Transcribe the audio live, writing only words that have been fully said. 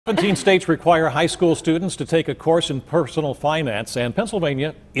17 states require high school students to take a course in personal finance, and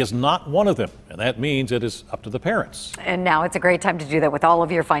Pennsylvania is not one of them. And that means it is up to the parents. And now it's a great time to do that with all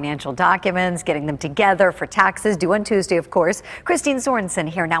of your financial documents, getting them together for taxes due on Tuesday, of course. Kristine Sorensen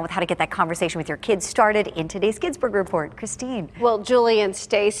here now with how to get that conversation with your kids started in today's Kidsburgh report. Kristine. Well, Julie and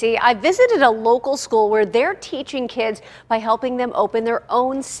Stacy, I visited a local school where they're teaching kids by helping them open their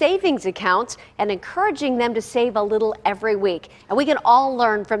own savings accounts and encouraging them to save a little every week. And we can all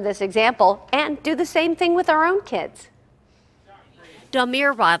learn from this example and do the same thing with our own kids.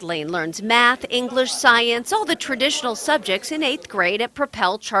 Damir Rodlin learns math, English, science, all the traditional subjects in 8th grade at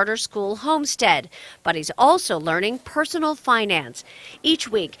Propel Charter School Homestead. But he's also learning personal finance. Each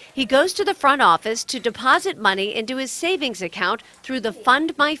week, he goes to the front office to deposit money into his savings account through the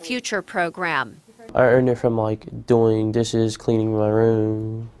Fund My Future program. I earn it from doing dishes, cleaning my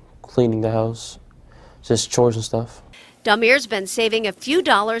room, cleaning the house, just chores and stuff. Damir's been saving a few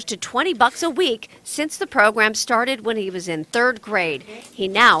dollars to $20 a week since the program started when he was in 3rd grade. He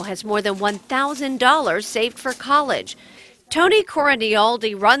now has more than $1,000 saved for college. Tony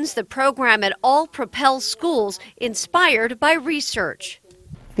Coronialdi runs the program at all Propel schools, inspired by research.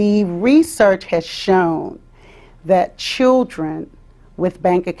 The research has shown that children with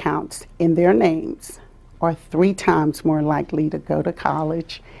bank accounts in their names are 3 times more likely to go to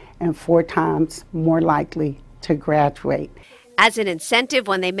college and 4 times more likely to graduate. As an incentive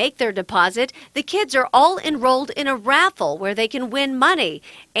when they make their deposit, the kids are all enrolled in a raffle where they can win money,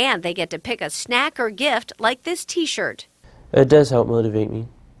 and they get to pick a snack or gift like this t-shirt. It does help motivate me.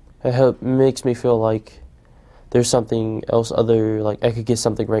 It makes me feel like there's something else I could get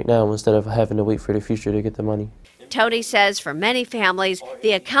something right now instead of having to wait for the future to get the money. Tony says for many families,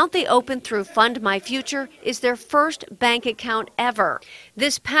 the account they open through Fund My Future is their first bank account ever.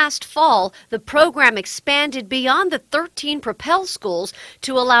 This past fall, the program expanded beyond the 13 Propel schools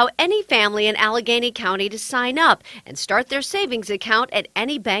to allow any family in Allegheny County to sign up and start their savings account at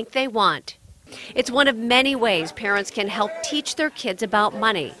any bank they want. It's one of many ways parents can help teach their kids about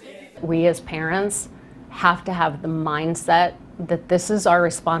money. We as parents have to have the mindset that this is our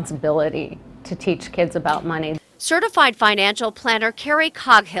responsibility to teach kids about money. Certified financial planner Carrie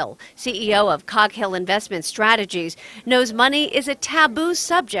Coghill, CEO of Coghill Investment Strategies, knows money is a taboo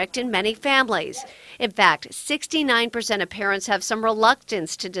subject in many families. In fact, 69% of parents have some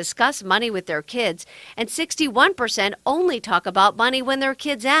reluctance to discuss money with their kids, and 61% only talk about money when their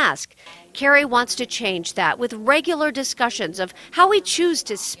kids ask. Carrie wants to change that with regular discussions of how we choose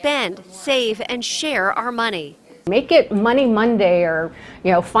to spend, save, and share our money. Make it Money Monday or,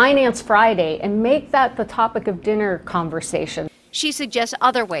 Finance Friday, and make that the topic of dinner conversation. She suggests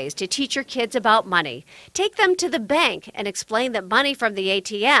other ways to teach your kids about money. Take them to the bank and explain that money from the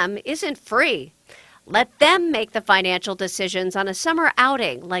ATM isn't free. Let them make the financial decisions on a summer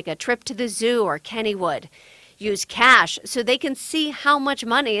outing, like a trip to the zoo or Kennywood. Use cash so they can see how much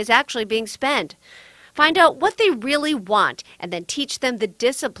money is actually being spent. Find out what they really want and then teach them the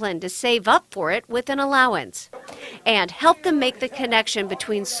discipline to save up for it with an allowance. And help them make the connection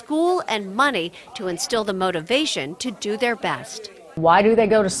between school and money to instill the motivation to do their best. Why do they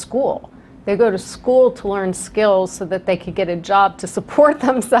go to school? They go to school to learn skills so that they could get a job to support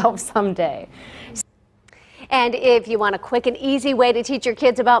themselves someday. And if you want a quick and easy way to teach your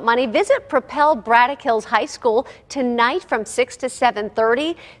kids about money, visit Propel Braddock Hills High School tonight from 6 to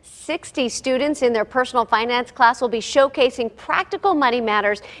 7:30. 60 students in their personal finance class will be showcasing practical money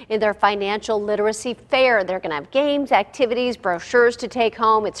matters in their financial literacy fair. They're going to have games, activities, brochures to take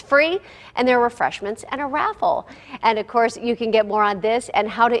home. It's free, and there are refreshments and a raffle. And of course, you can get more on this and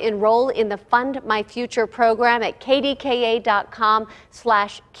how to enroll in the Fund My Future program at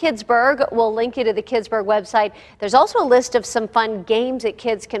KDKA.com/Kidsburgh. We'll link you to the Kidsburgh website. There's also a list of some fun games that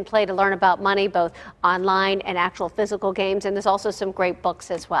kids can play to learn about money, both online and actual physical games, and there's also some great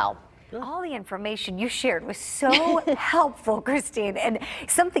books as well. All the information you shared was so helpful, Kristine. And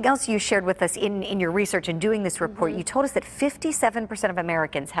something else you shared with us in your research and doing this report, you told us that 57% of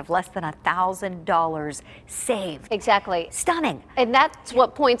Americans have less than $1,000 saved. Exactly. Stunning. And that's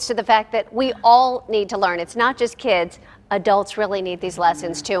what points to the fact that we all need to learn. It's not just kids. Adults really need these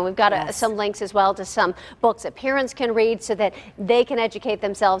lessons too. And we've got some links as well to some books that parents can read so that they can educate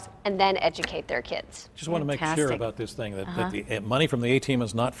themselves and then educate their kids. Just want to make sure about this thing that the money from the ATM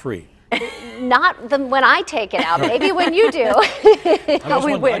is not free. Not when I take it out, maybe when you do. I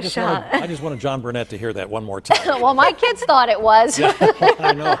just wanted John Burnett to hear that one more time. Well, my kids thought it was. Yeah,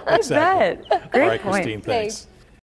 I know, exactly. Great All right, point. Kristine, thanks.